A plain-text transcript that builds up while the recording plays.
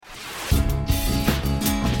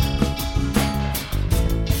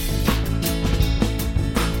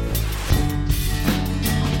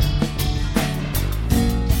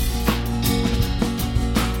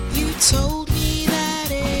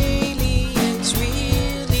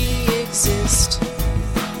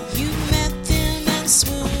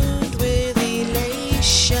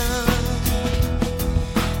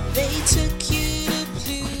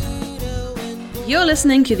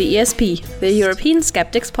listening to the ESP, the European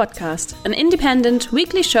Skeptics Podcast, an independent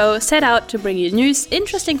weekly show set out to bring you news,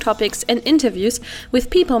 interesting topics and interviews with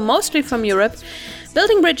people mostly from Europe,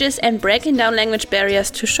 building bridges and breaking down language barriers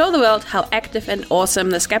to show the world how active and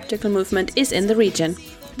awesome the skeptical movement is in the region.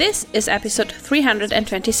 This is episode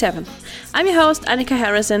 327. I'm your host Annika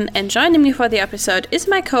Harrison, and joining me for the episode is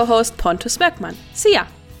my co-host Pontus Bergman. See ya!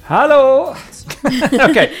 Hello!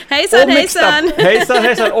 Okay. Hey son!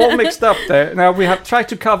 All mixed up there. Now we have tried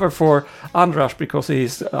to cover for Andras because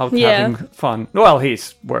he's out having fun. Well,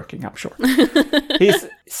 he's working, I'm sure. He's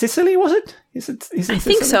Sicily, was it? He's in Sicily? I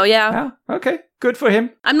think so, yeah. Okay, good for him.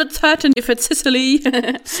 I'm not certain if it's Sicily.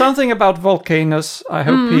 Something about volcanoes. I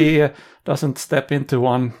hope he doesn't step into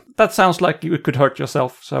one. That sounds like you could hurt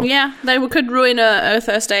yourself. So yeah, that could ruin a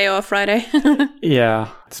Thursday or a Friday. Yeah.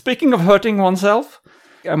 Speaking of hurting oneself,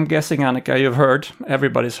 I'm guessing, Annika, you've heard,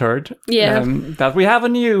 everybody's heard, that we have a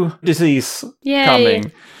new disease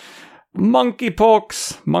coming.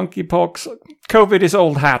 Monkeypox. COVID is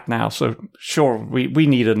old hat now, so sure, we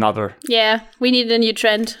need another. Yeah, we need a new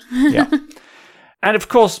trend. Yeah. And of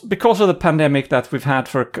course, because of the pandemic that we've had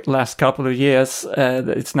for the last couple of years,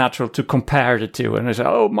 it's natural to compare the two and say,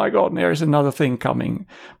 oh my God, there's another thing coming.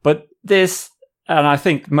 But this... And I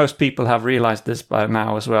think most people have realized this by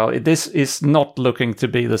now as well. This is not looking to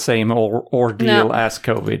be the same ordeal as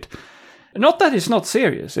COVID. Not that it's not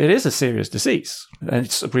serious. It is a serious disease. And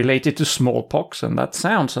it's related to smallpox, and that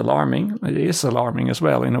sounds alarming. It is alarming as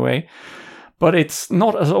well, in a way. But it's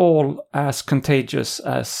not at all as contagious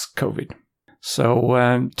as COVID.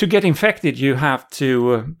 So to get infected, you have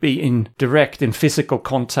to be in physical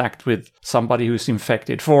contact with somebody who's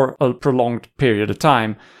infected for a prolonged period of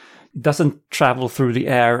time. It doesn't travel through the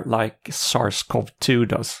air like SARS-CoV-2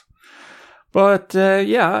 does. But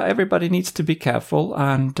everybody needs to be careful.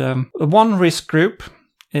 And one risk group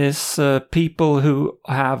is people who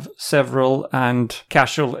have several and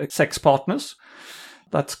casual sex partners.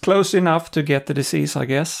 That's close enough to get the disease, I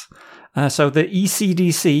guess. So the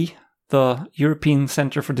ECDC, the European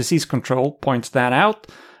Centre for Disease Control, points that out.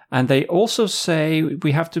 And they also say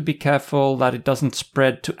we have to be careful that it doesn't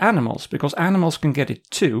spread to animals, because animals can get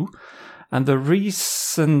it too. And the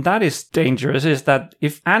reason that is dangerous is that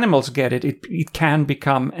if animals get it, it can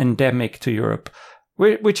become endemic to Europe,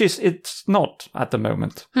 which it's not at the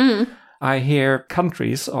moment. I hear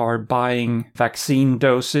countries are buying vaccine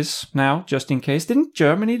doses now, just in case. Didn't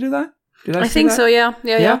Germany do that? I think so, yeah.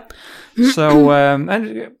 So,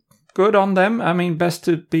 and... good on them. I mean, best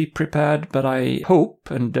to be prepared, but I hope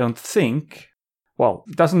and don't think, well,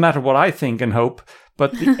 it doesn't matter what I think and hope,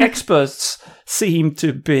 but the experts seem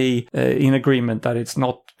to be in agreement that it's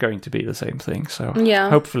not going to be the same thing. So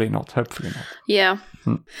hopefully not. Yeah.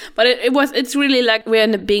 But it's really like we're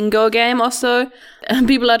in a bingo game also. And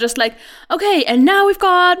people are just like, okay, and now we've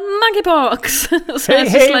got monkeypox. So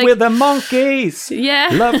hey, like, with the monkeys.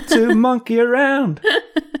 Yeah. Love to monkey around.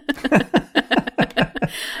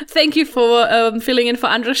 Thank you for filling in for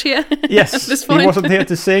Andras here. Yes, at this point. He wasn't here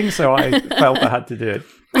to sing, so I felt I had to do it.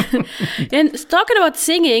 And talking about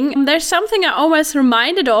singing, there's something I'm always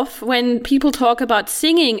reminded of when people talk about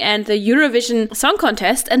singing and the Eurovision Song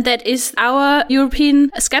Contest, and that is our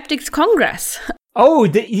European Skeptics Congress. Oh,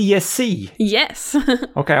 the ESC. Yes.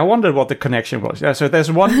 Okay, I wondered what the connection was. Yeah, so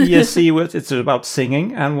there's one ESC which it's about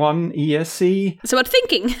singing, and one ESC... It's about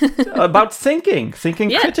thinking. About thinking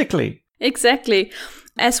critically. Exactly.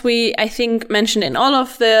 As we, I think, mentioned in all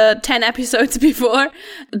of the 10 episodes before,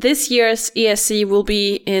 this year's ESC will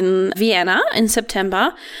be in Vienna in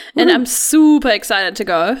September, and I'm super excited to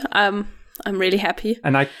go. I'm really happy.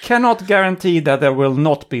 And I cannot guarantee that there will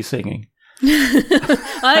not be singing.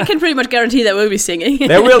 I can pretty much guarantee there will be singing.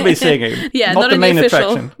 There will be singing. Yeah, not the in main the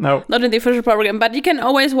official attraction. No, not in the official program. But you can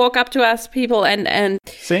always walk up to us, people, and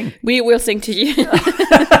sing. We will sing to you.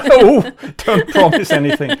 Oh, don't promise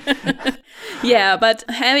anything. Yeah, but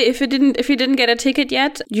hey, if you didn't get a ticket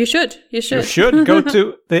yet, you should. You should go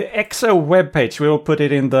to the EXO webpage. We will put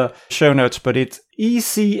it in the show notes, but it's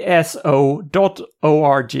ecso.org,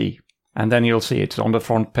 and then you'll see it on the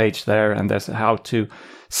front page there, and there's how to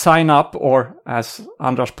sign up, or as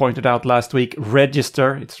Andras pointed out last week,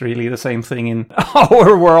 register. It's really the same thing in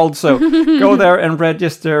our world. So go there and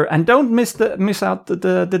register, and don't miss out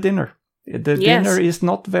the dinner. The dinner is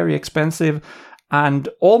not very expensive, and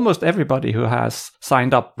almost everybody who has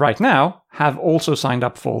signed up right now have also signed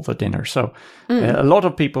up for the dinner. So a lot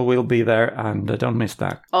of people will be there, and don't miss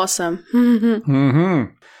that. Awesome.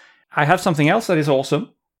 I have something else that is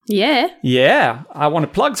awesome. Yeah, I want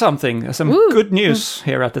to plug something. Some good news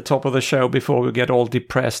here at the top of the show before we get all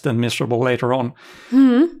depressed and miserable later on.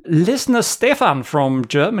 Listener Stefan from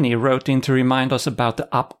Germany wrote in to remind us about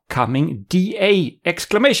the upcoming DA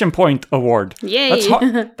Award. Yay!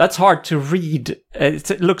 That's hard to read.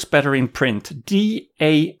 It looks better in print.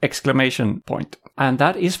 DA! And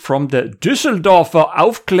that is from the Düsseldorfer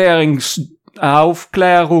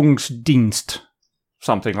Aufklärungsdienst.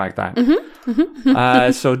 Something like that.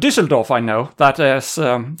 So Düsseldorf, I know that's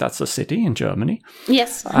a city in Germany.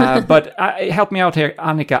 Yes. But help me out here,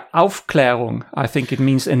 Annika. Aufklärung. I think it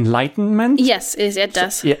means enlightenment. Yes, it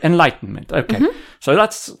does. So, yeah, enlightenment. Okay. So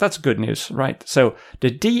that's good news, right? So the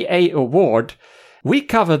DA Award, we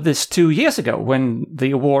covered this 2 years ago when the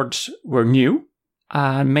awards were new.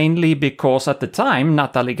 Mainly because at the time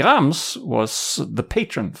Nathalie Grams was the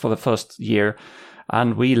patron for the first year.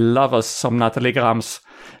 And we love us some Nathalie Grams.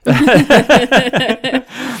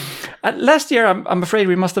 Last year, I'm afraid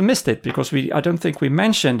we must have missed it because I don't think we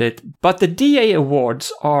mentioned it. But the DA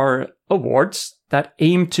Awards are awards that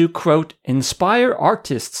aim to, quote, inspire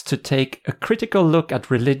artists to take a critical look at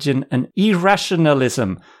religion and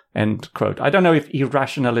irrationalism, end quote. I don't know if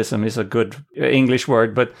irrationalism is a good English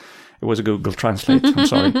word, but it was a Google Translate. I'm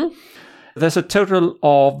sorry. There's a total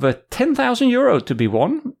of 10,000 euro to be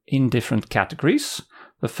won in different categories.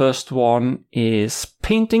 The first one is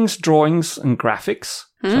paintings, drawings, and graphics.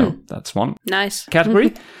 So that's one nice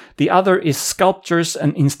category. The other is sculptures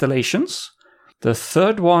and installations. The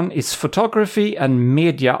third one is photography and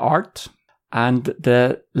media art. And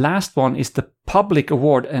the last one is the public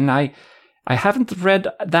award. And I haven't read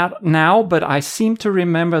that now, but I seem to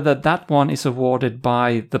remember that one is awarded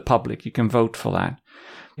by the public. You can vote for that.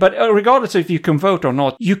 But regardless of if you can vote or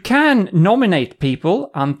not, you can nominate people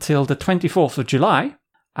until the 24th of July.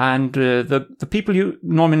 And the people you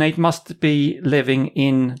nominate must be living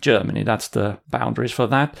in Germany. That's the boundaries for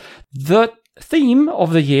that. The theme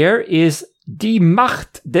of the year is Die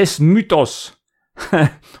Macht des Mythos,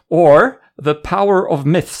 or the power of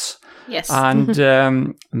myths. Yes. And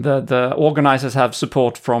the organizers have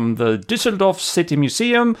support from the Düsseldorf City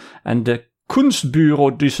Museum and the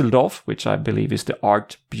Kunstbüro Düsseldorf, which I believe is the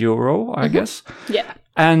art bureau, I guess. Yeah.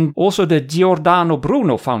 And also the Giordano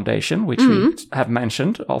Bruno Foundation, which we have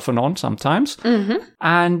mentioned off and on sometimes.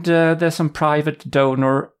 And there's some private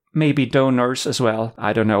maybe donors as well.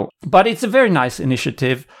 I don't know. But it's a very nice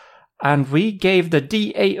initiative. And we gave the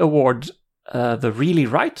DA Award the Really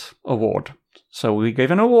Right Award. So we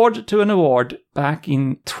gave an award to an award back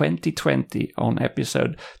in 2020 on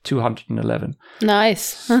episode 211.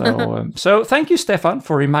 Nice. So thank you, Stefan,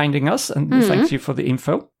 for reminding us, and thank you for the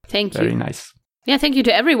info. Thank you. Very nice. Yeah, thank you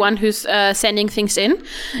to everyone who's sending things in,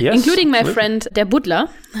 yes, including my friend, der Buddler,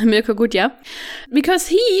 Mirko Gudja, because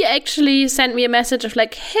he actually sent me a message of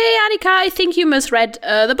like, hey, Annika, I think you misread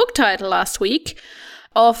the book title last week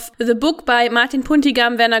of the book by Martin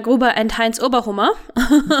Puntigam, Werner Gruber and Heinz Oberhummer.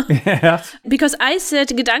 Yes. Because I said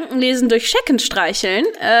Gedankenlesen durch Schecken streicheln,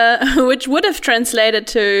 which would have translated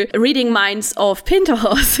to reading minds of pinto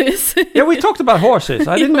horses. Yeah, we talked about horses.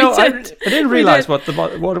 I didn't know. I didn't realize what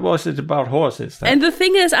was it about horses. Then. And the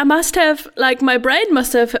thing is, I must have, like, my brain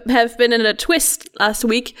must have been in a twist last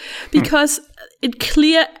week because it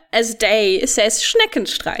clear as day says Schnecken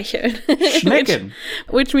streicheln. Schnecken.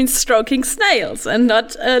 which means stroking snails and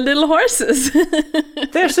not little horses.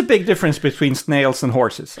 There's a big difference between snails and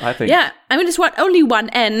horses, I think. Yeah, I mean, it's only one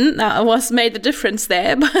N was made the difference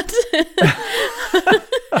there, but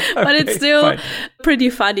but it's still fine. Pretty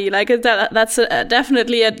funny. Like that's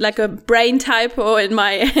definitely like a brain typo in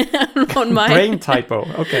my on my brain typo.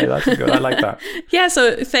 Okay, that's good. I like that. Yeah.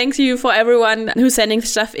 So thanks you for everyone who's sending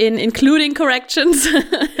stuff in, including corrections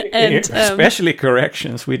and especially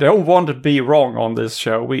corrections. We don't want to be wrong on this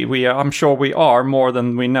show. We I'm sure we are more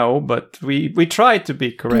than we know, but we try to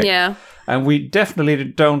be correct. Yeah. And we definitely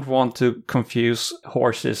don't want to confuse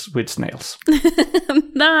horses with snails.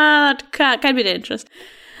 That can be dangerous.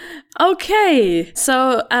 Okay,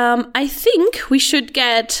 so I think we should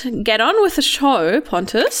get on with the show,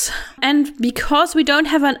 Pontus. And because we don't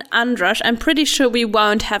have an Andras, I'm pretty sure we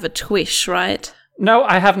won't have a Twish, right? No,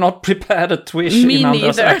 I have not prepared a Twish Me in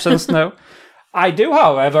Andras' absence, no. I do,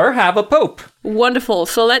 however, have a Pope. Wonderful.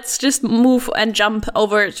 So let's just move and jump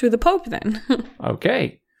over to the Pope then.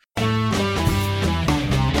 Okay.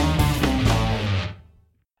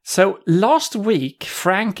 So last week,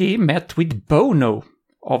 Frankie met with Bono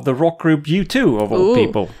of the rock group U2, of all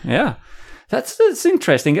people. Yeah, that's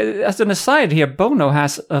interesting. As an aside here, Bono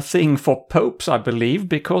has a thing for popes, I believe,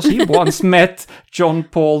 because he once met John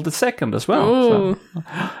Paul II as well. So.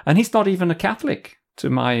 And he's not even a Catholic. to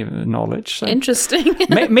my knowledge. So interesting.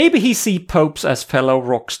 maybe he sees popes as fellow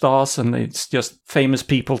rock stars and it's just famous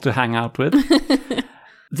people to hang out with.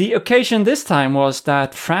 The occasion this time was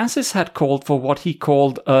that Francis had called for what he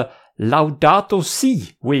called a Laudato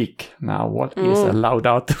Si week. Now, what is a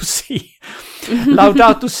Laudato Si?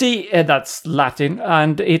 Laudato Si, that's Latin,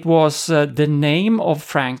 and it was the name of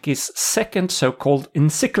Frankie's second so-called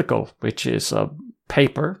encyclical, which is a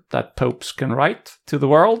paper that popes can write to the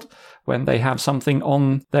world when they have something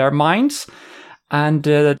on their minds. And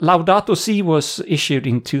Laudato Si was issued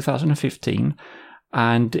in 2015,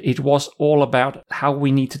 and it was all about how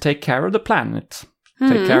we need to take care of the planet,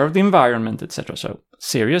 take care of the environment, etc. So,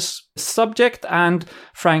 serious subject, and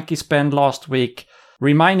Frankie spent last week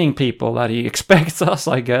reminding people that he expects us,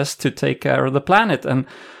 I guess, to take care of the planet. And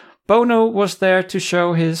Bono was there to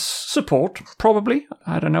show his support, probably.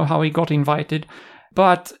 I don't know how he got invited.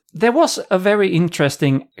 But there was a very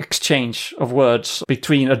interesting exchange of words,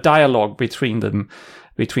 a dialogue between them,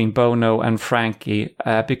 between Bono and Frankie,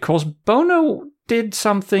 because Bono did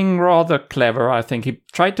something rather clever, I think. He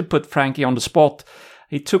tried to put Frankie on the spot.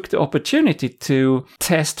 He took the opportunity to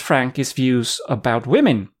test Frankie's views about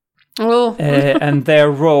women and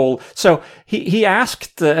their role. So he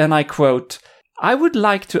asked, and I quote, "I would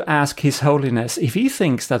like to ask His Holiness if he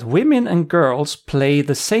thinks that women and girls play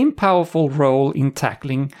the same powerful role in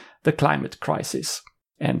tackling the climate crisis."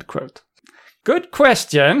 End quote. Good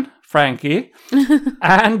question, Frankie.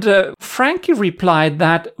 And Frankie replied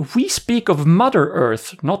that we speak of Mother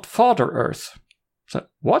Earth, not Father Earth. So,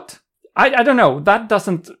 what? I don't know. That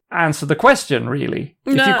doesn't answer the question, really.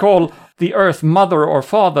 No. If you call the Earth Mother or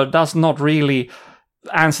Father, does not really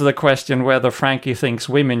answer the question whether Frankie thinks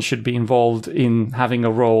women should be involved in having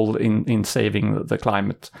a role in saving the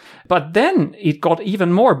climate. But then it got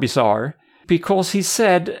even more bizarre, because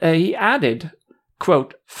he added,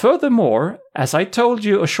 quote, "Furthermore, as I told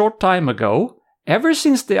you a short time ago, ever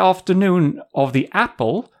since the afternoon of the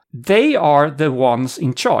apple, they are the ones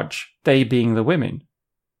in charge, they being the women."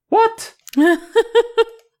 What?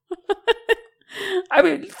 I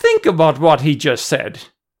mean, think about what he just said.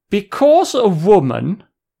 Because a woman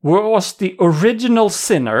was the original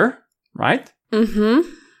sinner, right? Mm-hmm.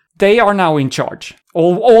 They are now in charge.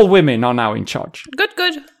 All women are now in charge. Good.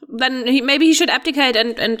 Then maybe he should abdicate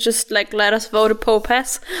and just let us vote a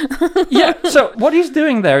Pope-ess. Yeah, so what he's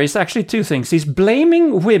doing there is actually two things. He's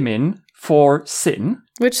blaming women for sin.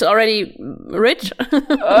 Which is already rich.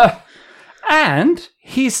 And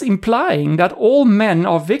he's implying that all men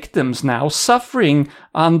are victims now, suffering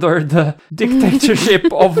under the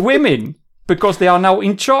dictatorship of women, because they are now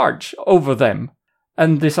in charge over them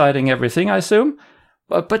and deciding everything, I assume.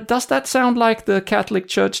 But does that sound like the Catholic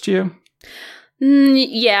Church to you?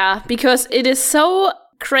 Yeah, because it is so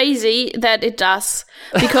crazy that it does.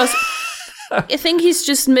 Because I think he's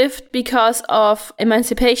just miffed because of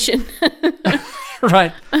emancipation.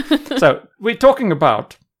 Right. So we're talking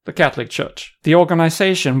about the Catholic Church, the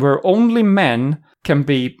organization where only men can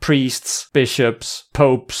be priests, bishops,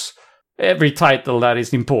 popes, every title that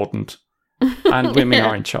is important, and women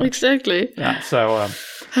are in charge. Exactly. Yeah, so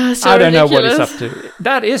so I don't ridiculous. know what he's up to.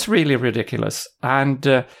 That is really ridiculous. And,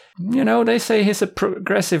 they say he's a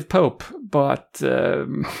progressive pope, but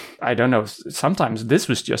I don't know. Sometimes this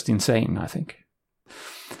was just insane, I think.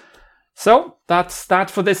 So that's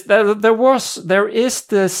that for this. There is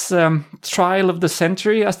this trial of the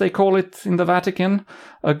century, as they call it in the Vatican,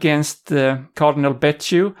 against Cardinal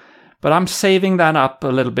Becciu. But I'm saving that up a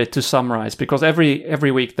little bit to summarize, because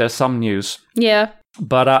every week there's some news. Yeah.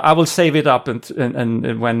 But I will save it up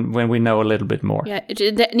and when we know a little bit more. Yeah,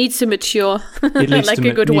 it needs to mature. It needs like to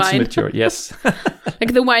a good needs wine. To mature, yes.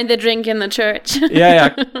 Like the wine they drink in the church.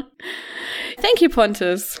 Yeah. Thank you,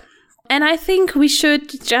 Pontus. And I think we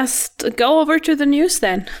should just go over to the news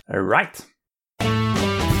then. All right.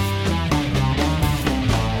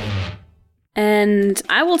 And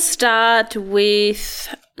I will start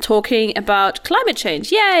with talking about climate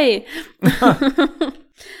change. Yay!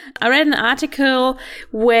 I read an article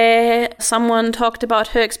where someone talked about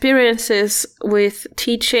her experiences with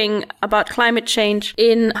teaching about climate change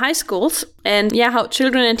in high schools and how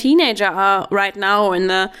children and teenagers are right now in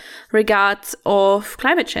the regards of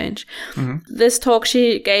climate change. Mm-hmm. This talk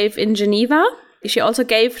she gave in Geneva. She also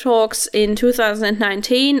gave talks in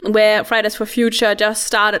 2019 where Fridays for Future just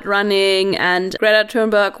started running, and Greta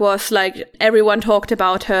Thunberg was everyone talked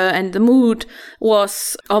about her and the mood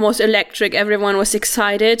was almost electric. Everyone was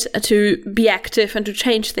excited to be active and to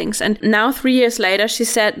change things. And now 3 years later, she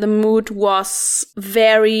said the mood was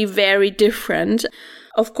very, very different.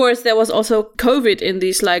 Of course, there was also COVID in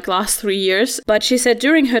these last 3 years. But she said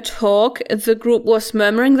during her talk, the group was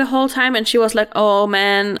murmuring the whole time. And she was like, oh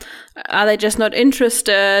man, are they just not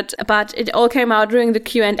interested? But it all came out during the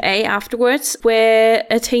Q&A afterwards, where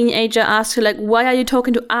a teenager asked her, why are you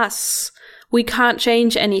talking to us? We can't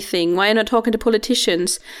change anything. Why are you not talking to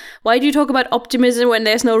politicians? Why do you talk about optimism when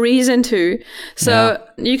there's no reason to? So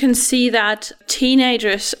you can see that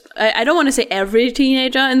teenagers, I don't want to say every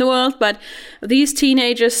teenager in the world, but these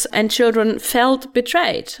teenagers and children felt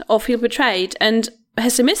betrayed or feel betrayed and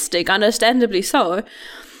pessimistic, understandably so.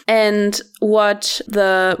 And what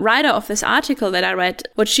the writer of this article that I read,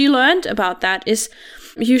 what she learned about that is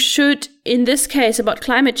you should, in this case about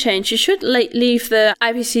climate change, you should leave the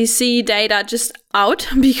IPCC data just out,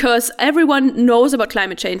 because everyone knows about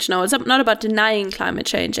climate change now. It's not about denying climate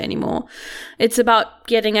change anymore. It's about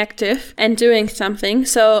getting active and doing something.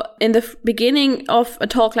 So in the beginning of a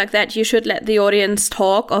talk like that, you should let the audience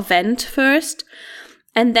talk or vent first,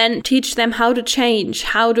 and then teach them how to change,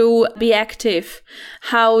 how to be active,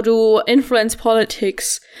 how to influence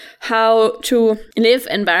politics, how to live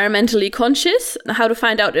environmentally conscious, how to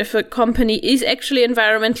find out if a company is actually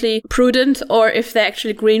environmentally prudent or if they're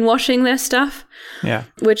actually greenwashing their stuff. Yeah.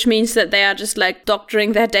 Which means that they are just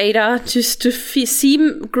doctoring their data just to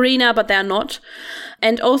seem greener, but they're not.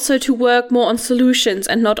 And also to work more on solutions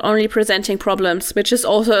and not only presenting problems, which is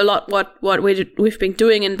also a lot what we've been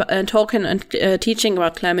doing and talking and teaching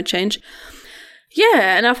about climate change.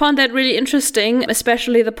 Yeah, and I found that really interesting,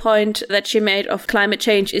 especially the point that she made of climate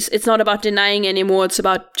change is it's not about denying anymore, it's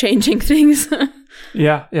about changing things.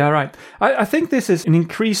 Yeah, right. I think this is an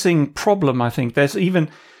increasing problem. I think there's even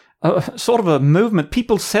sort of a movement.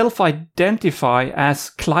 People self-identify as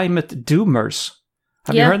climate doomers.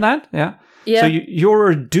 Have you heard that? Yeah. Yeah. So you're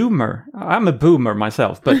a doomer. I'm a boomer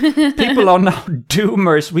myself, but people are now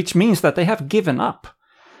doomers, which means that they have given up.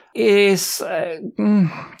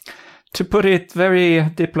 To put it very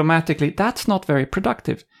diplomatically, that's not very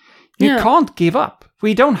productive. You can't give up.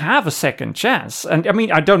 We don't have a second chance. And I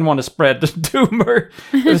mean, I don't want to spread the doomer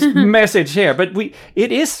message here, but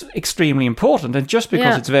it is extremely important. And just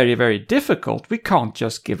because it's very, very difficult, we can't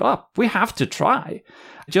just give up. We have to try.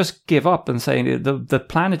 Just give up and say the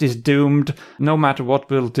planet is doomed no matter what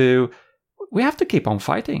we'll do. We have to keep on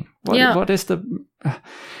fighting. What is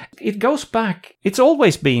it goes back. It's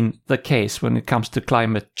always been the case when it comes to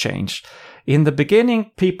climate change. In the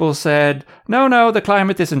beginning, people said, no, the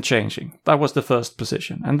climate isn't changing. That was the first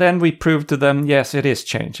position. And then we proved to them, yes, it is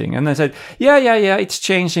changing. And they said, yeah, it's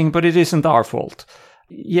changing, but it isn't our fault.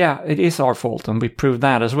 Yeah, it is our fault, and we proved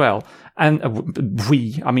that as well. And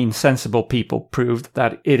sensible people proved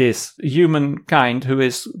that it is humankind who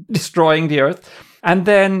is destroying the earth. And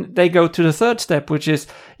then they go to the third step, which is,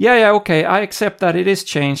 okay, I accept that it is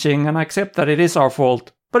changing, and I accept that it is our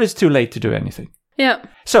fault, but it's too late to do anything. Yeah.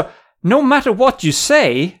 So no matter what you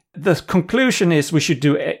say, the conclusion is we should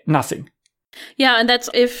do nothing. Yeah, and that's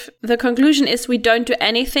if the conclusion is we don't do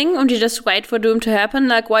anything and you just wait for doom to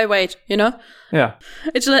happen, why wait, Yeah.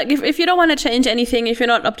 It's like if you don't want to change anything, if you're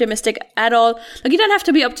not optimistic at all, you don't have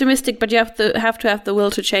to be optimistic, but you have to have the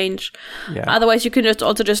will to change. Yeah. Otherwise, you can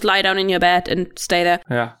just lie down in your bed and stay there.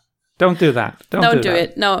 Yeah. Don't do that. Don't do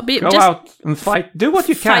it. No. Go out and fight. Do what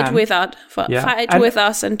you can. Fight with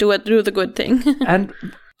us and do the good thing. And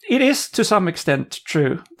it is to some extent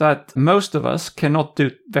true that most of us cannot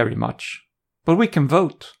do very much. But we can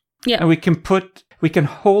vote. Yeah. And we can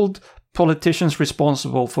hold politicians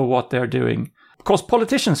responsible for what they're doing. Because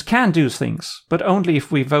politicians can do things, but only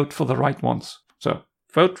if we vote for the right ones. So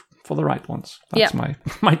vote for the right ones. That's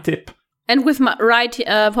my tip. And with right,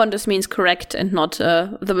 Pontus means correct and not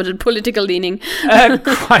the political leaning.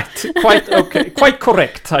 Quite okay. Quite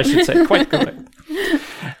correct, I should say. Quite correct.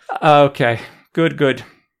 Okay. Good.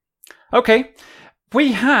 Okay.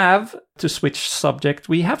 We have, to switch subject,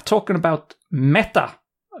 we have talking about Meta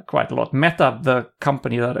quite a lot. Meta, the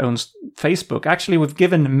company that owns Facebook. Actually, we've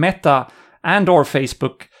given Meta and or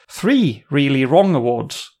Facebook 3 really wrong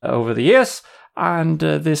awards over the years. And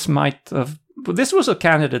this was a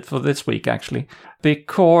candidate for this week, actually.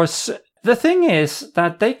 Because the thing is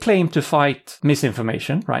that they claim to fight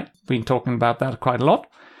misinformation, right? Been talking about that quite a lot.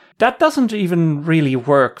 That doesn't even really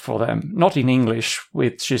work for them. Not in English,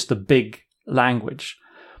 which is the big language.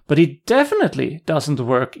 But it definitely doesn't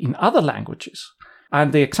work in other languages.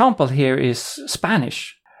 And the example here is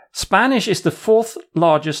Spanish. Spanish is the 4th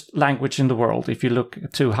largest language in the world, if you look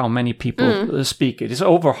to how many people speak it. It's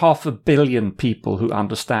over 500 million people who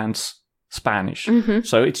understands Spanish. Mm-hmm.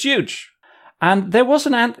 So it's huge. And there was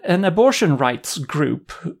an abortion rights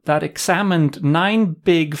group that examined 9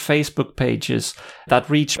 big Facebook pages that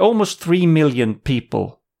reached almost 3 million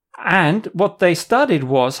people. And what they studied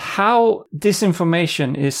was how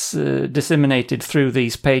disinformation is disseminated through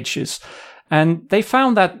these pages. And they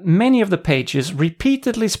found that many of the pages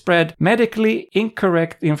repeatedly spread medically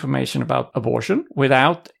incorrect information about abortion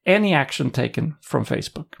without any action taken from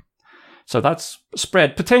Facebook. So that's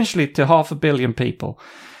spread potentially to 500 million people.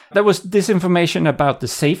 There was disinformation about the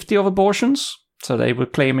safety of abortions. So they were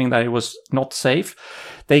claiming that it was not safe.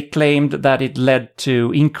 They claimed that it led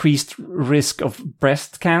to increased risk of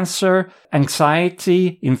breast cancer,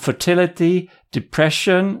 anxiety, infertility,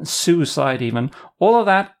 depression, suicide even. All of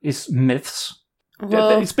that is myths.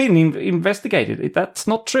 Well, it's been investigated. That's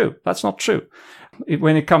not true. That's not true.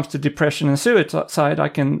 When it comes to depression and suicide, I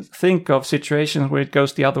can think of situations where it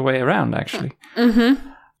goes the other way around, actually. Mm-hmm.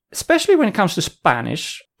 Especially when it comes to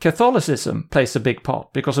Spanish, Catholicism plays a big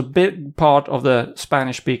part because a big part of the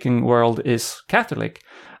Spanish-speaking world is Catholic.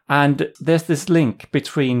 And there's this link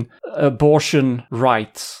between abortion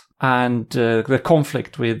rights and the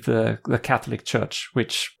conflict with the Catholic Church,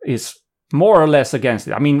 which is more or less against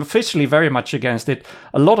it. I mean, officially very much against it.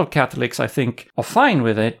 A lot of Catholics, I think, are fine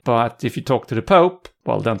with it. But if you talk to the Pope,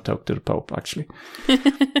 well, don't talk to the Pope, actually.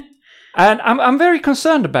 And I'm very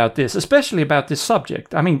concerned about this, especially about this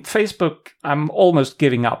subject. I mean, Facebook, I'm almost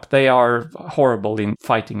giving up. They are horrible in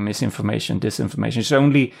fighting misinformation, disinformation. It's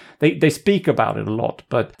only, they speak about it a lot,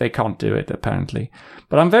 but they can't do it, apparently.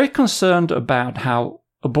 But I'm very concerned about how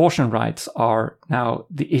abortion rights are now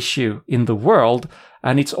the issue in the world,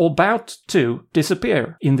 and it's about to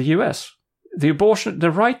disappear in the US. The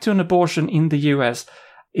right to an abortion in the US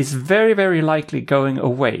is very, very likely going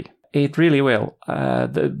away. It really will.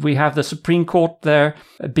 We have the Supreme Court there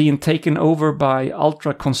being taken over by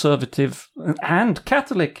ultra-conservative and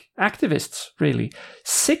Catholic activists, really.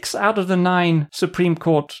 6 out of the 9 Supreme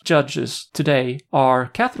Court judges today are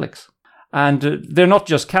Catholics. And they're not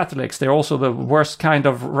just Catholics, they're also the worst kind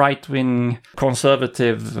of right-wing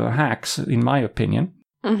conservative hacks, in my opinion.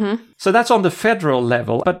 Mm-hmm. So that's on the federal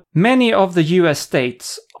level. But many of the US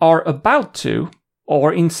states are about to,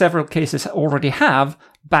 or in several cases already have,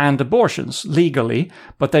 banned abortions legally,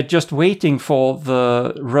 but they're just waiting for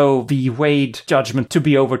the Roe v. Wade judgment to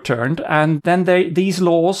be overturned. And then these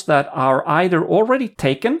laws that are either already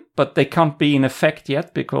taken, but they can't be in effect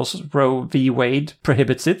yet because Roe v. Wade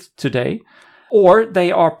prohibits it today, or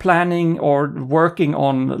they are planning or working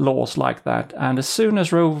on laws like that. And as soon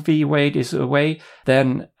as Roe v. Wade is away,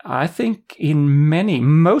 then I think in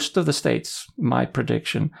most of the states, my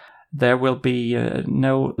prediction, there will be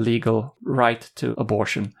no legal right to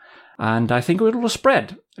abortion. And I think it will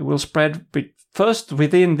spread. It will spread first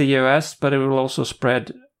within the US, but it will also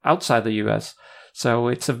spread outside the US. So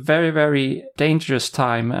it's a very, very dangerous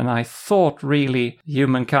time. And I thought really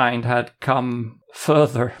humankind had come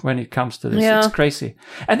further when it comes to this. Yeah. It's crazy.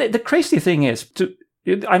 And the crazy thing is,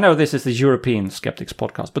 I know this is the European Skeptics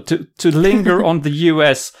podcast, but to linger on the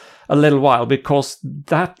US a little while, because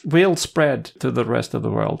that will spread to the rest of the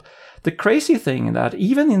world. The crazy thing is that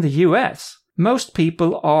even in the US, most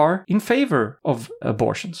people are in favor of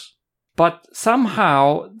abortions. But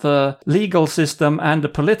somehow the legal system and the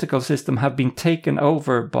political system have been taken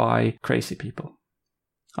over by crazy people.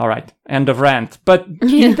 All right, end of rant. But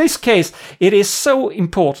in this case, it is so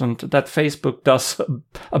important that Facebook does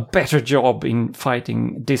a better job in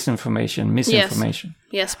fighting disinformation, misinformation.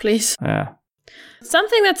 Yes, please. Yeah.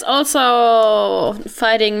 Something that's also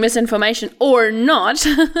fighting misinformation or not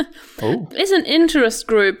is an interest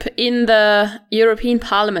group in the European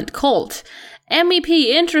Parliament called MEP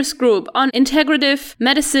Interest Group on Integrative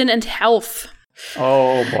Medicine and Health.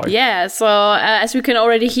 Oh boy. Yeah, so as we can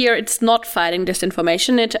already hear, it's not fighting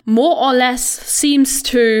disinformation. It more or less seems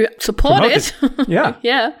to support it. Yeah.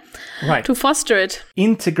 Yeah. Right. To foster it.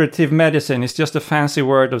 Integrative medicine is just a fancy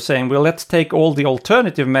word of saying, well, let's take all the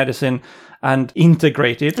alternative medicine and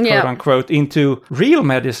integrate it, quote unquote, into real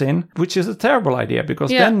medicine, which is a terrible idea because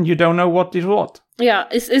then you don't know what is what. Yeah,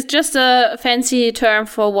 it's just a fancy term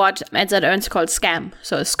for what Edzard Ernst called scam.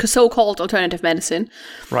 So it's so-called alternative medicine.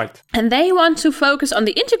 Right. And they want to focus on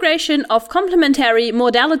the integration of complementary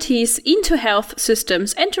modalities into health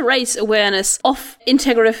systems and to raise awareness of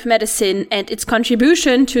integrative medicine and its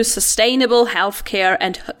contribution to sustainable healthcare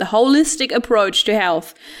and the holistic approach to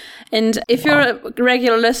health. And if you're a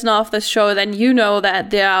regular listener of this show, then you know that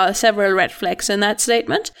there are several red flags in that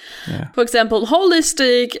statement. Yeah. For example,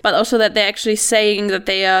 holistic, but also that they're actually saying that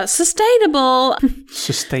they are sustainable.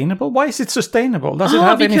 Sustainable? Why is it sustainable? Does it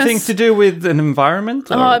have anything to do with an environment?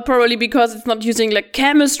 Probably because it's not using like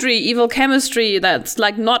chemistry, evil chemistry. That's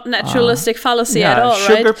like not naturalistic fallacy at all,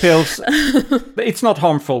 right? Sugar pills. It's not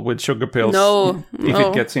harmful with sugar pills. No. If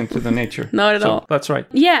it gets into the nature. Not at all. That's right.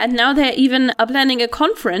 Yeah, and now they even are planning a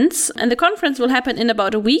conference, and the conference will happen in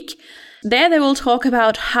about a week. There they will talk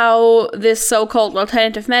about how this so-called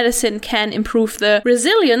alternative medicine can improve the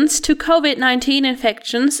resilience to COVID-19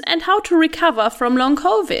 infections and how to recover from long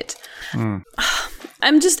COVID.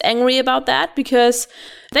 I'm just angry about that because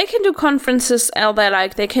they can do conferences all they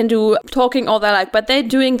like, they can do talking all they like, but they're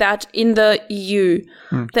doing that in the EU,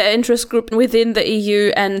 the interest group within the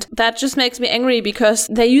EU, and that just makes me angry because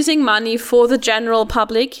they're using money for the general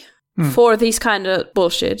public for these kind of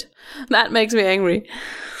bullshit. That makes me angry.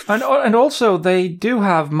 And also, they do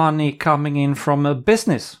have money coming in from a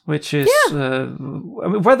business, which is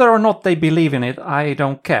whether or not they believe in it, I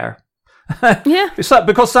don't care. Yeah,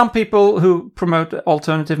 because some people who promote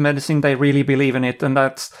alternative medicine, they really believe in it, and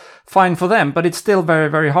that's fine for them. But it's still very,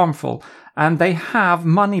 very harmful, and they have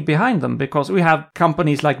money behind them because we have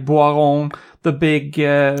companies like Boiron, the big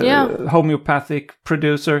homeopathic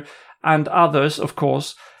producer, and others, of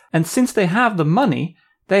course. And since they have the money,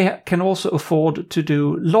 they can also afford to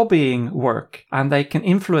do lobbying work, and they can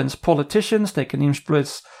influence politicians. They can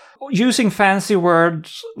influence using fancy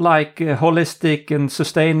words like holistic and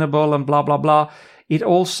sustainable and blah, blah, blah. It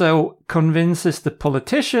also convinces the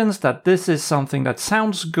politicians that this is something that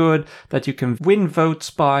sounds good, that you can win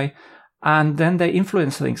votes by, and then they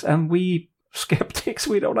influence things. And we skeptics,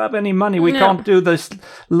 we don't have any money. We can't do this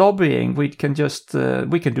lobbying. We can just,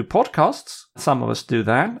 we can do podcasts. Some of us do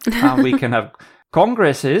that. We can have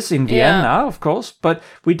congresses in Vienna, of course, but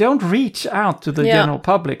we don't reach out to the general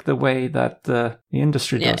public the way that the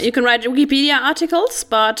industry does. You can write Wikipedia articles,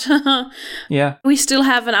 but we still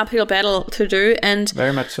have an uphill battle to do, and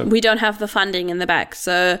very much so. We don't have the funding in the back.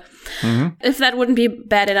 So if that wouldn't be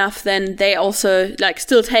bad enough, then they also like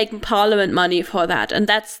still take parliament money for that, and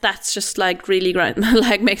that's just like really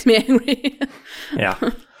like makes me angry. Yeah.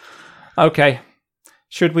 Okay.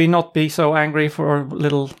 Should we not be so angry for a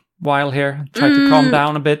little while here? Try to calm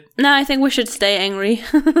down a bit. No, I think we should stay angry.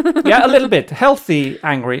 Yeah, a little bit. Healthy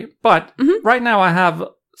angry. But right now I have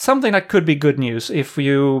something that could be good news if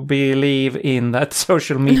you believe in that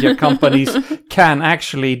social media companies can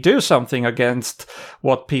actually do something against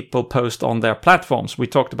what people post on their platforms. We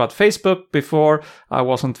talked about Facebook before. I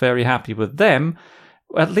wasn't very happy with them.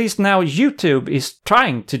 At least now YouTube is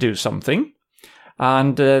trying to do something.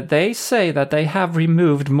 And they say that they have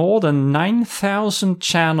removed more than 9,000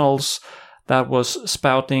 channels that was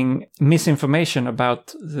spouting misinformation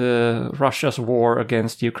about Russia's war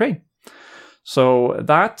against Ukraine. So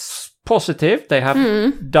that's positive. They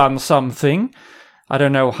have done something. I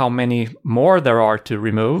don't know how many more there are to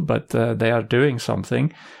remove, but they are doing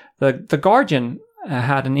something. The Guardian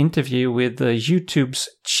had an interview with YouTube's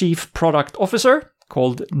chief product officer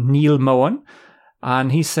called Neil Mohan.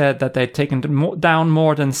 And he said that they'd taken down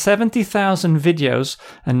more than 70,000 videos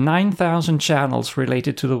and 9,000 channels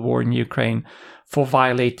related to the war in Ukraine for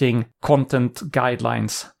violating content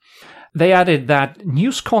guidelines. They added that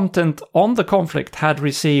news content on the conflict had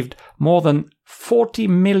received more than 40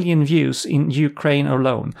 million views in Ukraine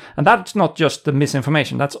alone. And that's not just the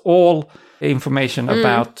misinformation, that's all information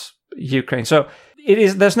about Ukraine. So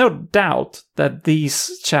there's no doubt that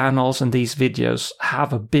these channels and these videos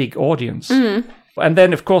have a big audience. And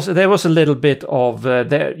then, of course, there was a little bit of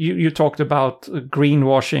you talked about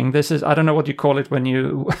greenwashing. This is, I don't know what you call it when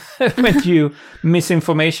you when you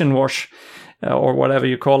misinformation wash or whatever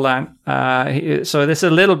you call that. So there's a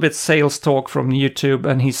little bit sales talk from YouTube,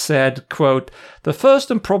 and he said, quote, "The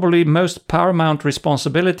first and probably most paramount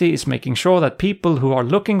responsibility is making sure that people who are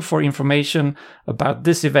looking for information about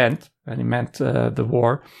this event," and he meant the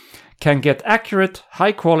war, "can get accurate,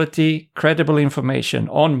 high-quality, credible information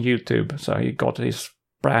on YouTube." So he got his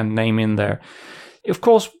brand name in there. Of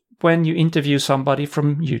course, when you interview somebody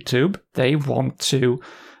from YouTube, they want to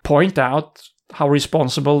point out how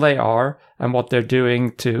responsible they are and what they're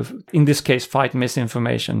doing to, in this case, fight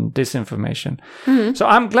misinformation, disinformation. So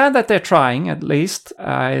I'm glad that they're trying, at least.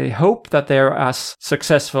 I hope that they're as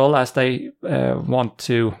successful as they want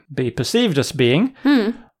to be perceived as being.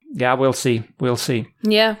 Yeah, we'll see. We'll see.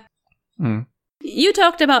 Yeah. You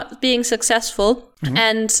talked about being successful,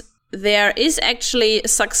 and there is actually a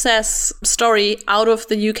success story out of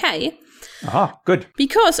the UK. Ah, good.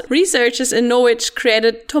 Because researchers in Norwich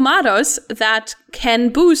created tomatoes that can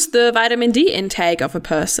boost the vitamin D intake of a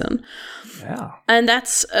person. Yeah. And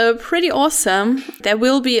that's pretty awesome. There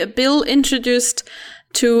will be a bill introduced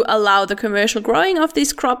to allow the commercial growing of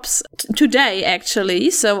these crops today, actually.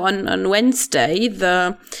 So on Wednesday,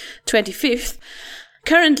 the 25th.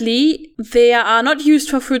 Currently, they are not used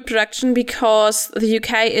for food production because the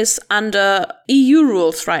UK is under EU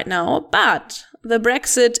rules right now. But the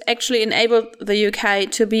Brexit actually enabled the UK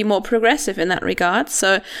to be more progressive in that regard.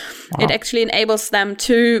 So it actually enables them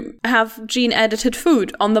to have gene-edited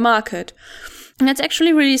food on the market. And that's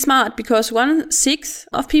actually really smart because 1/6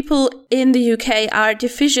 of people in the UK are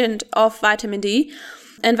deficient of vitamin D.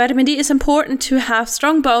 And vitamin D is important to have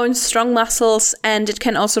strong bones, strong muscles, and it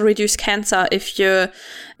can also reduce cancer if you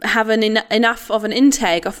have enough of an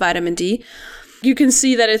intake of vitamin D. You can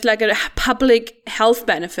see that it's like a public health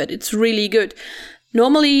benefit. It's really good.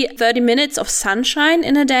 Normally, 30 minutes of sunshine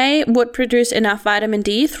in a day would produce enough vitamin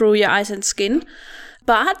D through your eyes and skin.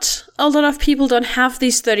 But a lot of people don't have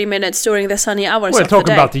these 30 minutes during the sunny hours We're of the day.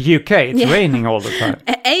 talking about the UK. It's raining all the time.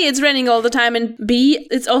 A, it's raining all the time. And B,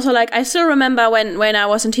 it's also like, I still remember when I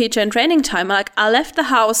was in teacher and training time, like I left the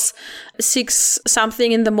house 6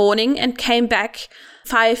 something in the morning and came back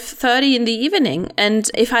 5:30 in the evening. And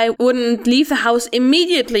if I wouldn't leave the house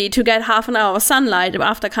immediately to get half an hour of sunlight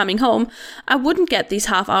after coming home, I wouldn't get these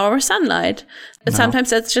half-hour sunlight. No. Sometimes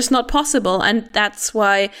that's just not possible. And that's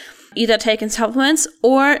why either taking supplements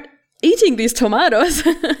or eating these tomatoes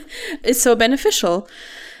is so beneficial.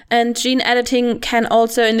 And gene editing can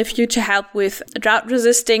also in the future help with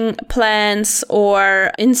drought-resisting plants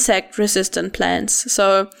or insect-resistant plants.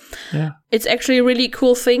 So it's actually a really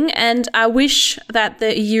cool thing. And I wish that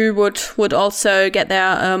the EU would also get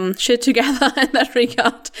their shit together in that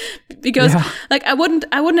regard. Because I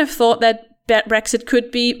wouldn't have thought that Brexit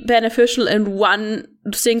could be beneficial in one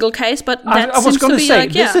single case, but that I was going to say,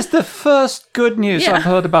 like, this is the first good news I've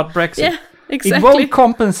heard about Brexit. Yeah, exactly. It won't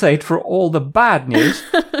compensate for all the bad news,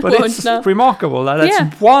 but it's remarkable that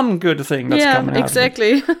that's one good thing that's coming out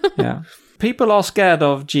exactly. of it. Yeah, people are scared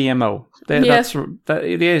of GMO.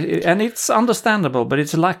 And it's understandable, but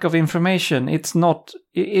it's a lack of information. It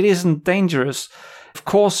isn't dangerous. Of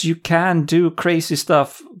course, you can do crazy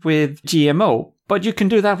stuff with GMO. But you can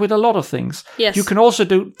do that with a lot of things. Yes. You can also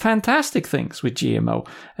do fantastic things with GMO.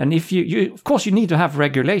 And if you of course, you need to have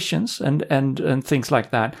regulations and things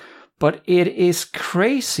like that. But it is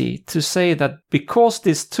crazy to say that because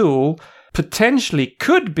this tool potentially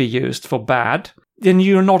could be used for bad, then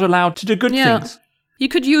you're not allowed to do good things. You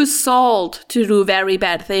could use salt to do very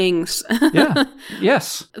bad things.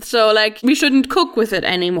 Yes. So, we shouldn't cook with it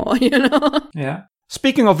anymore, Yeah.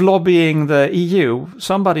 Speaking of lobbying the EU,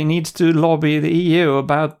 somebody needs to lobby the EU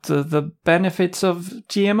about the benefits of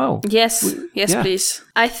GMO. Yes, please.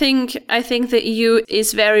 I think the EU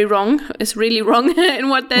is very wrong. Is really wrong in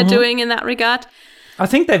what they're doing in that regard. I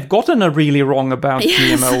think they've gotten a really wrong about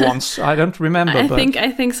GMO once. I don't remember.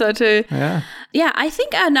 I think so too. Yeah, I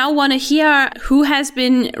think I now want to hear who has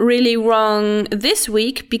been really wrong this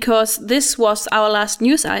week, because this was our last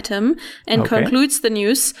news item and concludes the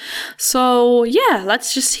news. So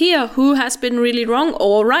let's just hear who has been really wrong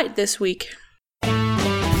or right this week.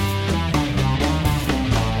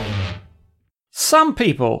 Some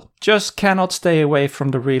people just cannot stay away from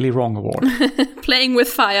the really wrong award. Playing with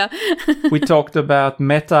fire. We talked about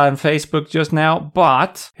Meta and Facebook just now,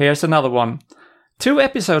 but here's another one. 2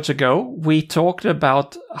 episodes ago, we talked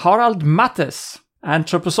about Harald Mattes,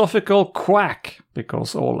 anthroposophical quack,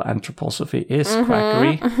 because all anthroposophy is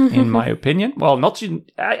quackery, in my opinion. Well,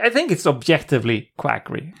 I think it's objectively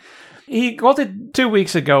quackery. He got it 2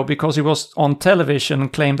 weeks ago because he was on television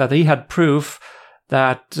and claimed that he had proof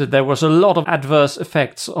that there was a lot of adverse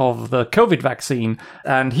effects of the COVID vaccine.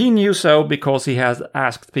 And he knew so because he has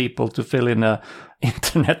asked people to fill in an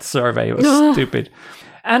internet survey. It was stupid.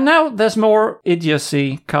 And now there's more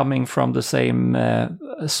idiocy coming from the same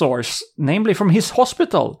source, namely from his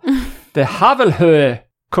hospital, the Havelhöhe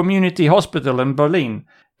Community Hospital in Berlin.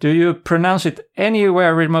 Do you pronounce it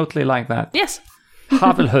anywhere remotely like that? Yes.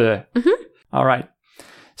 Havelhöhe. All right.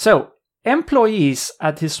 So employees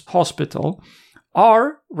at his hospital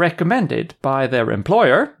are recommended by their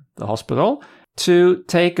employer, the hospital, to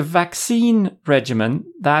take a vaccine regimen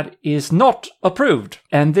that is not approved.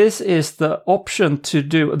 And this is the option to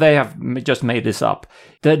do, they have just made this up,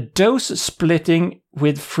 the dose splitting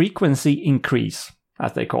with frequency increase,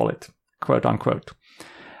 as they call it, quote unquote.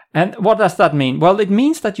 And what does that mean? Well, it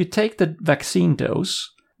means that you take the vaccine dose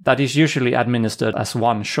that is usually administered as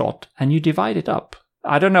one shot and you divide it up.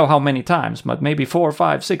 I don't know how many times, but maybe 4,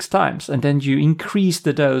 5, 6 times. And then you increase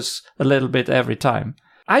the dose a little bit every time.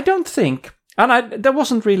 I don't think, and that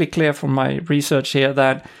wasn't really clear from my research here,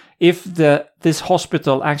 that if this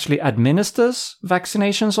hospital actually administers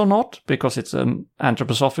vaccinations or not, because it's an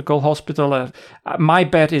anthroposophical hospital. My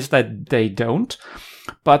bet is that they don't.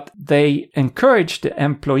 But they encourage the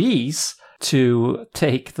employees to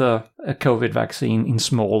take the COVID vaccine in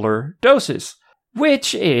smaller doses,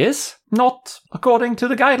 which is not according to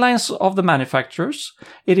the guidelines of the manufacturers.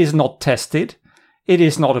 It is not tested. It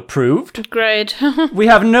is not approved. Great. We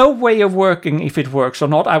have no way of working if it works or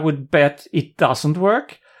not. I would bet it doesn't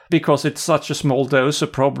work because it's such a small dose, so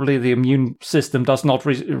probably the immune system does not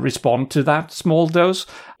respond to that small dose.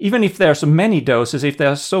 Even if there's many doses, if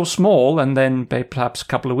they're so small and then perhaps a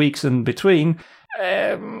couple of weeks in between,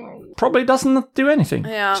 probably doesn't do anything.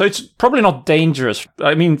 Yeah. So it's probably not dangerous.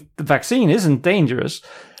 I mean, the vaccine isn't dangerous.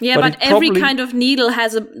 Yeah, but every kind of needle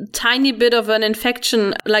has a tiny bit of an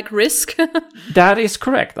infection, like risk. That is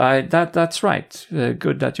correct. That's right.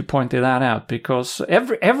 Good that you pointed that out, because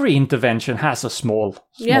every intervention has a small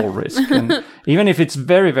risk. And even if it's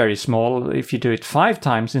very, very small, if you do it 5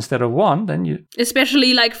 times instead of 1, then you...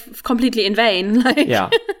 Especially completely in vain. Yeah.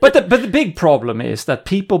 But the big problem is that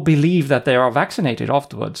people believe that they are vaccinated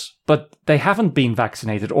afterwards, but they haven't been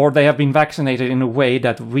vaccinated, or they have been vaccinated in a way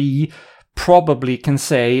that we probably can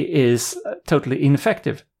say is totally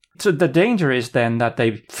ineffective. So the danger is then that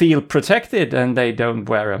they feel protected and they don't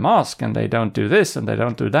wear a mask and they don't do this and they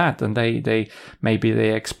don't do that, and they maybe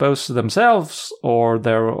they expose themselves or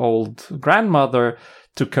their old grandmother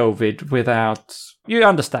to COVID without... You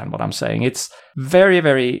understand what I'm saying. It's very,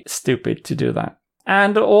 very stupid to do that.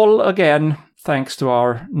 And all again, thanks to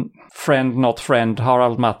our friend, not friend,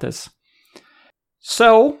 Harald Mattes.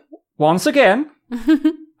 So, once again...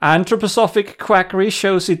 Anthroposophic quackery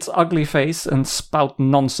shows its ugly face and spout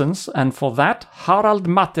nonsense, and for that, Harald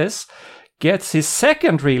Mattes gets his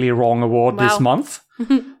second really wrong award this month.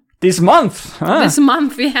 This month! Huh? This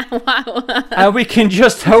month, yeah, wow. And we can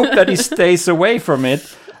just hope that he stays away from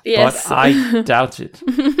it, yes. But I doubt it.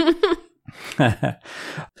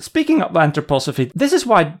 Speaking of anthroposophy, this is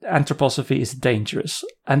why anthroposophy is dangerous,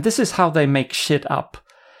 and this is how they make shit up.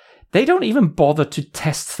 They don't even bother to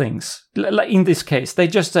test things. In this case, they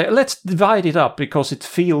just say, let's divide it up because it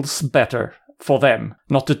feels better for them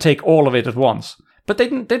not to take all of it at once. But they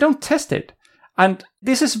don't test it. And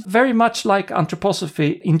this is very much like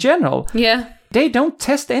anthroposophy in general. Yeah. They don't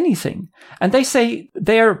test anything. And they say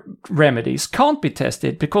their remedies can't be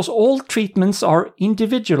tested because all treatments are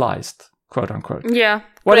individualized, quote unquote. Yeah.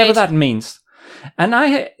 Whatever that means.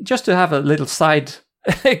 And just to have a little side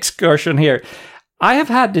excursion here, I have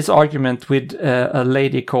had this argument with a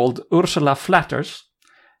lady called Ursula Flatters.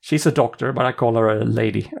 She's a doctor, but I call her a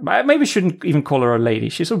lady. I maybe shouldn't even call her a lady.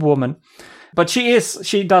 She's a woman. But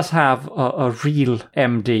she does have a real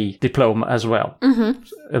MD diploma as well,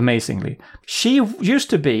 amazingly. She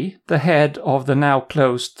used to be the head of the now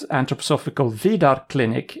closed anthroposophical Vidar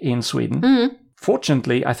clinic in Sweden.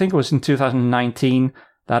 Fortunately, I think it was in 2019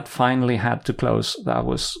 that finally had to close. That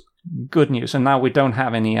was good news. And now we don't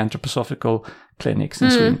have any anthroposophical clinics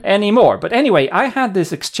in Sweden anymore. But anyway, I had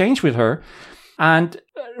this exchange with her, and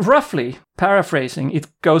roughly paraphrasing, it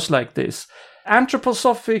goes like this.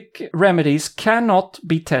 Anthroposophic remedies cannot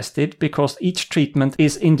be tested because each treatment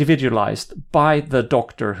is individualized by the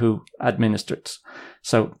doctor who administers.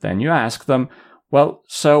 So then you ask them, well,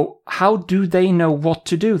 so how do they know what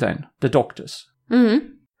to do then, the doctors?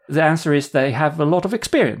 The answer is they have a lot of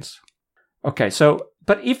experience. Okay,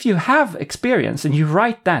 but if you have experience and you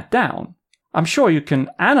write that down, I'm sure you can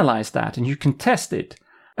analyze that and you can test it.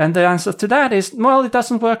 And the answer to that is, well, it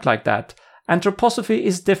doesn't work like that. Anthroposophy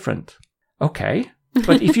is different. Okay,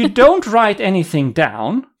 but if you don't write anything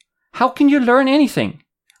down, how can you learn anything?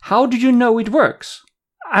 How do you know it works?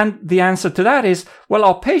 And the answer to that is, well,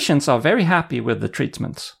 our patients are very happy with the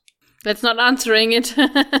treatments. That's not answering it.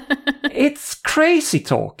 It's crazy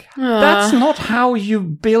talk. That's not how you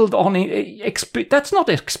build on that's not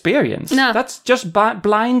experience. No. That's just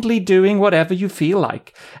blindly doing whatever you feel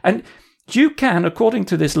like. And you can, according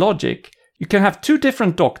to this logic, you can have 2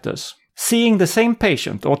 different doctors seeing the same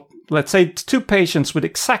patient, or let's say 2 patients with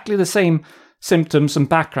exactly the same symptoms and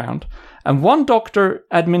background. And one doctor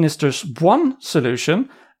administers one solution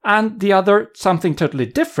and the other something totally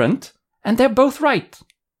different. And they're both right.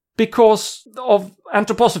 Because of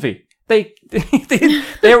anthroposophy. There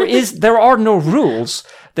are no rules.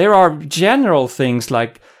 There are general things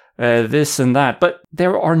like this and that. But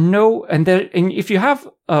there are no, and if you have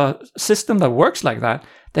a system that works like that,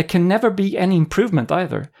 there can never be any improvement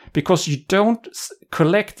either, because you don't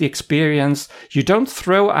collect the experience, you don't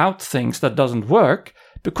throw out things that doesn't work,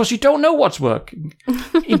 because you don't know what's working.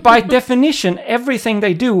 By definition, everything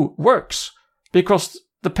they do works, because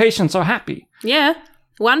the patients are happy. Yeah.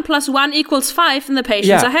 1 + 1 = 5 and the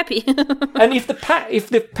patients are happy. And if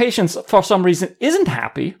the patients for some reason isn't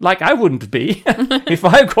happy, like I wouldn't be if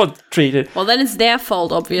I got treated. Well, then it's their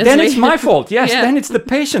fault, obviously. Then it's my fault. Yes, Yeah. Then it's the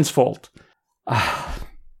patient's fault.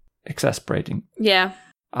 Exasperating. Yeah.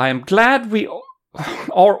 I am glad we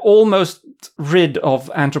are almost rid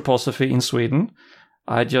of anthroposophy in Sweden.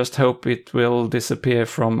 I just hope it will disappear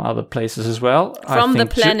from other places as well. From the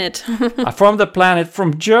planet. From the planet.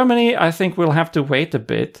 From Germany, I think we'll have to wait a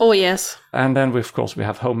bit. Oh, yes. And then, of course, we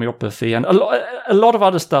have homeopathy and a lot of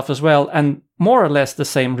other stuff as well. And more or less the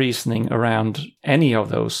same reasoning around any of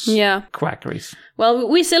those quackeries. Well,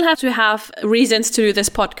 we still have to have reasons to do this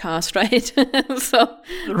podcast, right?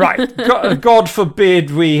 Right. God forbid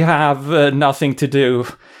we have nothing to do.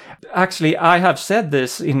 Actually, I have said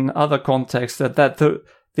this in other contexts, that the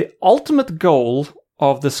ultimate goal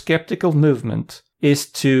of the skeptical movement is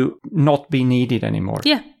to not be needed anymore.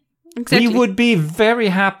 Yeah, exactly. We would be very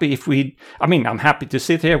happy if I'm happy to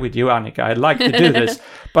sit here with you, Annika. I'd like to do this.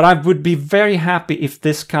 But I would be very happy if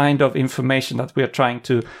this kind of information that we are trying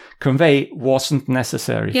to convey wasn't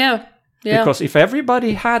necessary. Yeah. Because if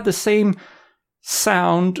everybody had the same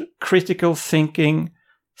sound, critical thinking,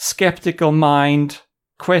 skeptical mind,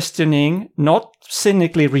 questioning, not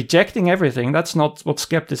cynically rejecting everything. That's not what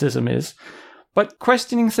skepticism is. But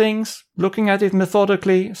questioning things, looking at it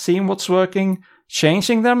methodically, seeing what's working,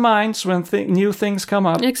 changing their minds when new things come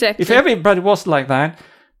up. Exactly. If everybody was like that,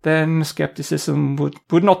 then skepticism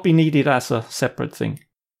would not be needed as a separate thing.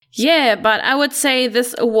 Yeah, but I would say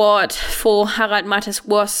this award for Harald Mattes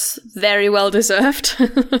was very well deserved.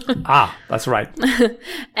 That's right.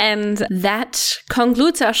 And that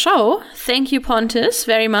concludes our show. Thank you, Pontus,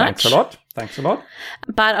 very much. Thanks a lot.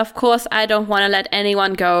 But of course, I don't want to let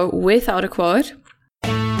anyone go without a quote.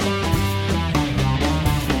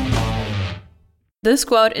 This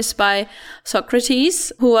quote is by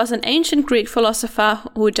Socrates, who was an ancient Greek philosopher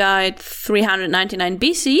who died 399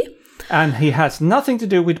 BC. And he has nothing to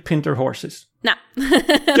do with pinter horses. No.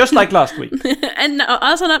 Just like last week. And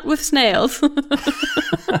also not with snails.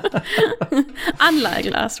 Unlike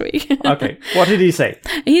last week. Okay, what did he say?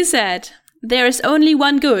 He said, "There is only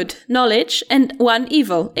one good, knowledge, and one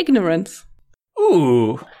evil, ignorance."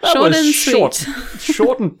 Ooh, that short was and short. sweet.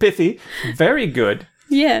 Short and pithy. Very good.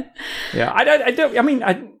 Yeah. Yeah,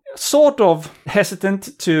 I'm sort of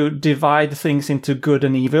hesitant to divide things into good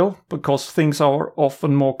and evil, because things are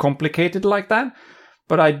often more complicated like that.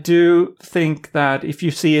 But I do think that if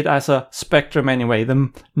you see it as a spectrum anyway, the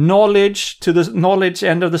knowledge to the knowledge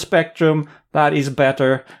end of the spectrum, that is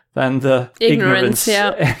better than the ignorance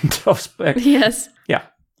end of spectrum. Yes. Yeah.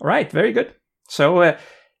 All right. Very good. So, I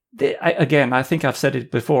think I've said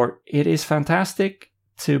it before. It is fantastic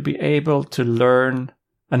to be able to learn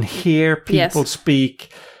and hear people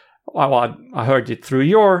speak. Well, I heard it through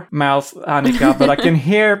your mouth, Annika, but I can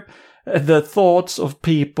hear the thoughts of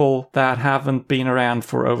people that haven't been around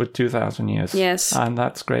for over 2,000 years. Yes. And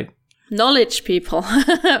that's great. Knowledge people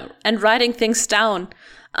and writing things down,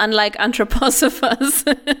 unlike anthroposophers.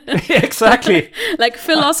 Exactly. Like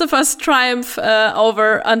philosophers triumph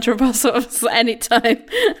over anthroposophers anytime.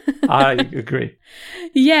 I agree.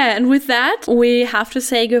 Yeah, and with that, we have to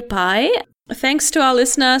say goodbye. Thanks to our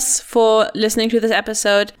listeners for listening to this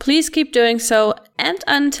episode. Please keep doing so. And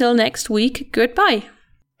until next week, goodbye.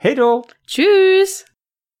 Hej då. Tschüss.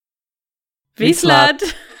 Vislad.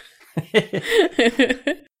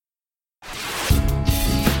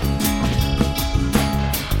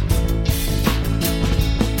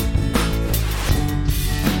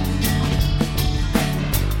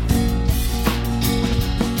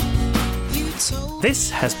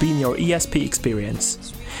 This has been your ESP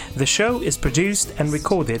experience. The show is produced and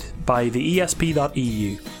recorded by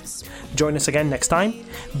TheESP.eu. Join us again next time,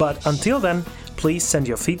 but until then, please send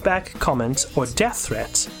your feedback, comments, or death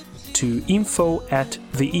threats to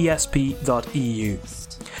info@theesp.eu.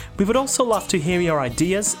 We would also love to hear your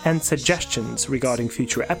ideas and suggestions regarding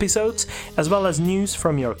future episodes, as well as news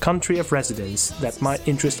from your country of residence that might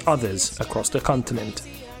interest others across the continent.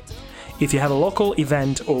 If you have a local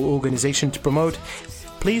event or organization to promote,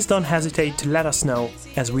 please don't hesitate to let us know,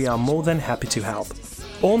 as we are more than happy to help.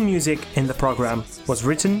 All music in the program was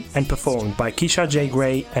written and performed by Keisha J.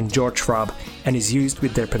 Gray and George Schwab and is used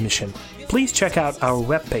with their permission. Please check out our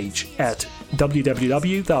webpage at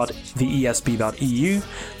www.theesp.eu,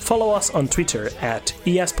 follow us on Twitter at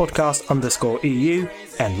espodcast_EU,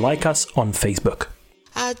 and like us on Facebook.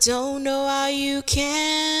 I don't know how you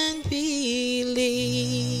can believe.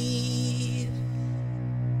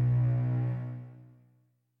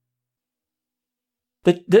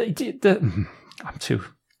 I'm too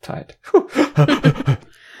tired.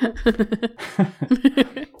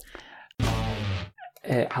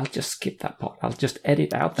 I'll just skip that part. I'll just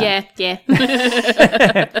edit out that. Yeah.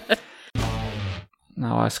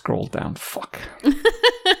 Now I scrolled down. Fuck.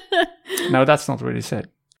 No, that's not really said.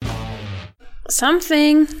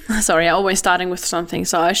 Something. Sorry, I'm always starting with something,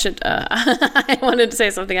 so I should. I wanted to say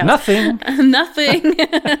something else. Nothing. Nothing.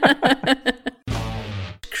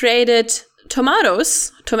 Created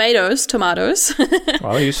tomatoes.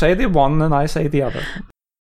 Well, you say the one and I say the other.